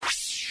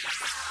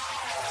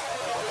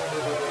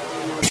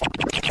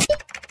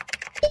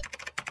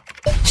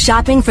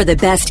Shopping for the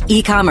best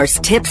e-commerce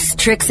tips,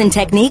 tricks, and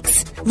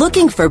techniques?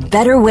 Looking for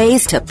better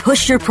ways to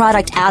push your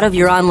product out of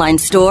your online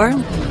store?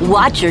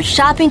 Watch your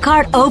shopping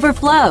cart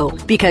overflow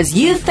because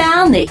you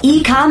found the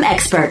e-com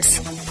experts.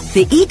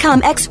 The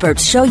e-com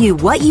experts show you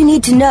what you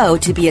need to know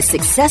to be a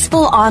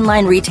successful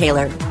online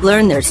retailer.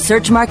 Learn their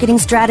search marketing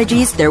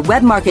strategies, their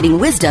web marketing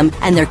wisdom,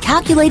 and their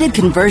calculated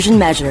conversion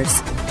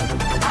measures.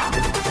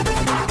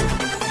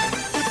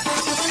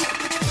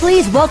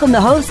 Please welcome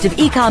the host of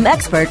e-com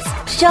experts,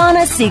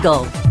 Shawna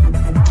Siegel.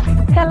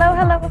 Hello,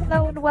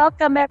 and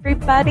welcome,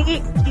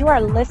 everybody. You are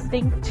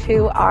listening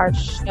to our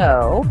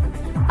show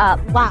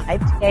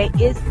live. Today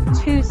is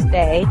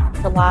Tuesday,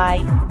 July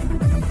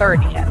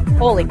 30th.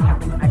 Holy cow,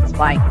 time's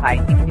flying by.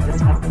 I think we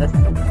discussed this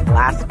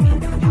last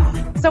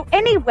week. So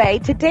anyway,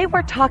 today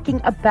we're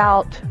talking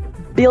about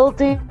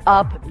building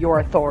up your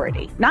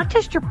authority. Not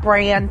just your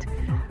brand,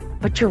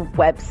 but your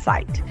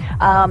website.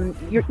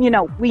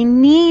 We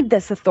need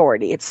this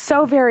authority. It's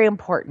so very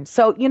important.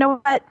 So you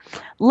know what?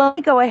 Let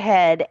me go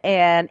ahead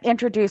and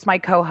introduce my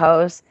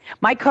co-host.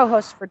 My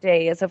co-host for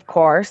today is, of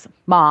course,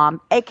 Mom,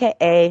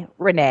 a.k.a.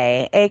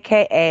 Rene,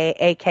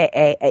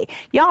 a.k.a.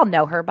 Y'all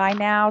know her by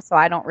now, so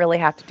I don't really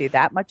have to do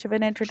that much of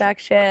an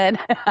introduction.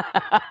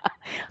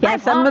 Yeah,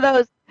 some of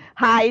those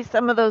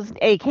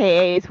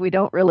AKAs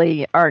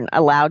we aren't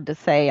allowed to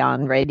say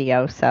on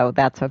radio, so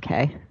that's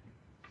okay.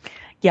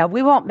 Yeah,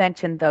 we won't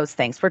mention those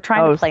things. We're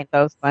trying to play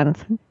those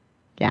ones.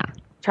 Yeah.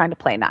 Trying to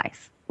play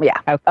nice. Yeah.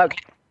 Okay.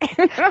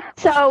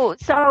 So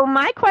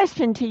my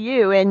question to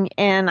you,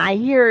 and I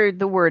hear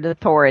the word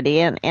authority,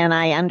 and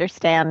I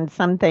understand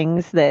some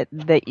things that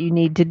you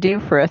need to do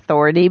for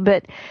authority,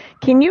 but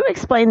can you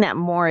explain that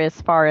more as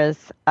far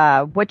as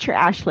what you're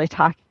actually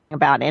talking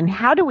about, and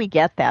how do we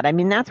get that? I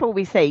mean, that's what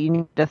we say, you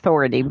need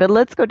authority, but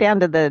let's go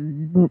down to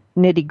the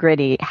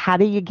nitty-gritty. How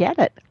do you get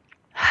it?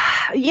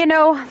 You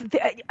know,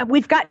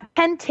 we've got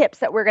 10 tips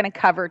that we're going to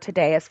cover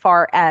today as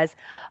far as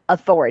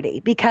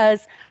authority,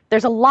 because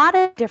there's a lot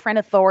of different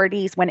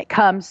authorities when it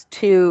comes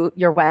to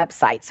your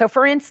website. So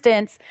for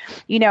instance,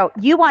 you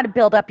want to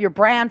build up your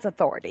brand's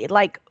authority.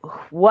 Like,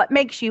 what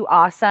makes you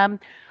awesome?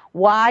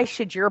 Why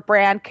should your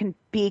brand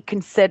be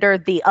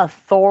considered the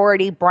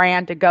authority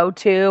brand to go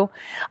to?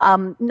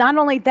 Not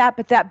only that,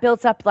 but that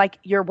builds up like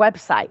your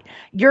website.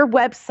 Your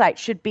website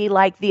should be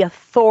like the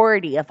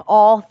authority of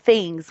all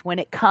things when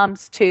it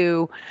comes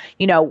to,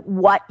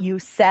 what you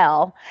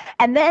sell.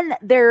 And then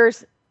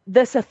there's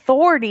this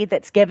authority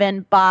that's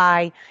given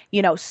by,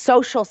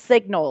 social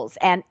signals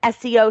and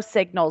SEO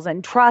signals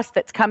and trust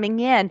that's coming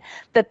in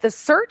that the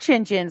search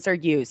engines are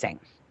using.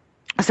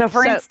 So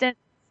for instance,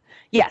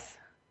 yes.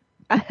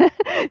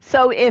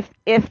 So if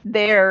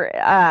they're,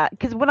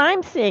 because what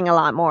I'm seeing a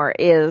lot more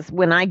is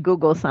when I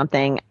Google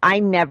something, I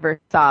never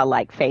saw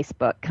like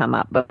Facebook come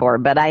up before,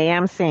 but I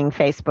am seeing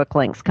Facebook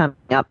links coming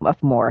up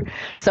more.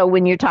 So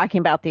when you're talking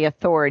about the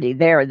authority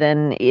there,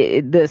 then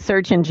the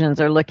search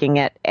engines are looking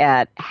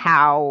at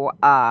how,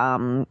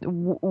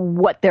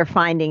 what they're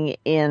finding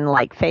in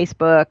like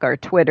Facebook or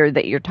Twitter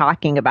that you're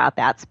talking about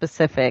that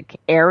specific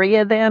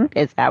area then?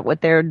 Is that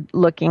what they're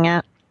looking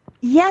at?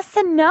 Yes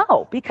and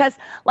no, because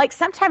like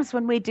sometimes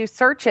when we do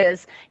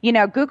searches,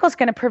 Google's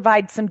going to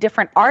provide some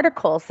different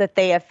articles that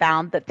they have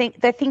found that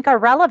they think are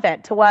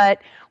relevant to what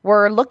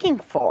we're looking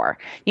for,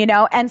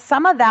 and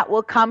some of that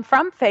will come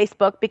from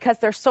Facebook because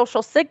there's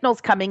social signals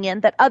coming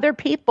in that other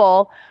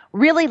people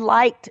really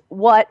liked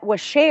what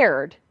was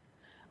shared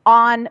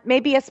on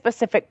maybe a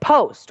specific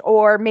post,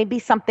 or maybe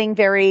something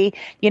very,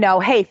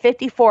 hey,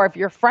 54 of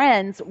your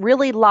friends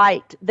really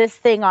liked this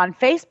thing on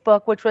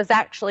Facebook, which was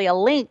actually a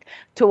link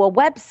to a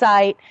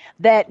website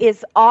that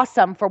is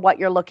awesome for what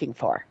you're looking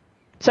for.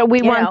 So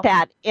we want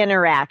that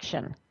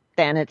interaction.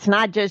 Then it's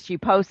not just you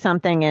post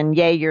something and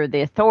yay, you're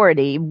the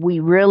authority. We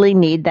really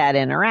need that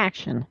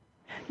interaction.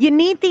 You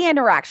need the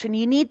interaction.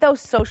 You need those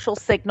social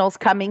signals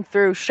coming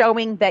through,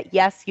 showing that,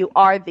 yes, you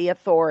are the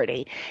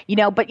authority,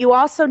 but you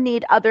also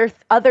need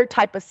other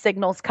type of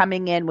signals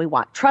coming in. We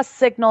want trust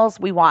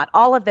signals. We want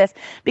all of this,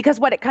 because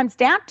what it comes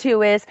down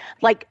to is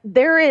like,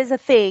 there is a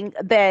thing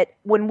that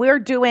when we're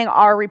doing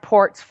our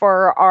reports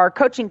for our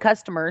coaching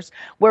customers,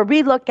 where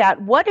we look at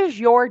what is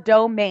your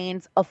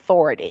domain's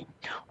authority,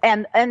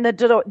 and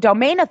the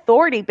domain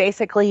authority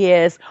basically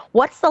is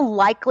what's the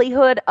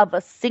likelihood of a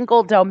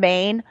single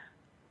domain,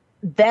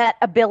 that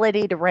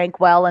ability to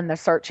rank well in the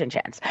search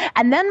engines.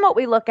 And then what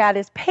we look at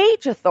is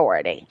page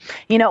authority.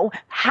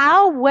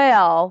 How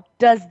well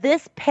does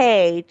this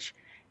page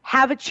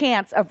have a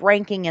chance of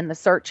ranking in the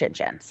search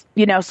engines?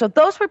 So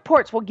those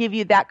reports will give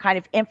you that kind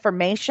of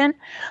information.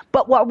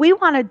 But what we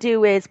want to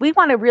do is we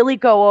want to really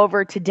go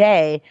over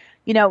today,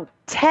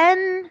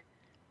 10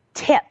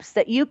 tips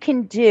that you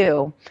can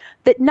do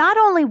that not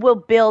only will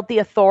build the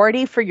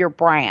authority for your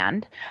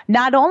brand,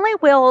 not only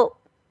will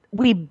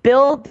we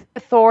build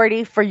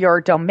authority for your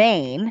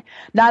domain.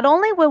 Not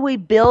only will we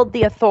build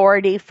the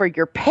authority for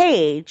your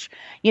page,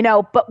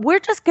 but we're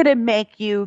just going to make you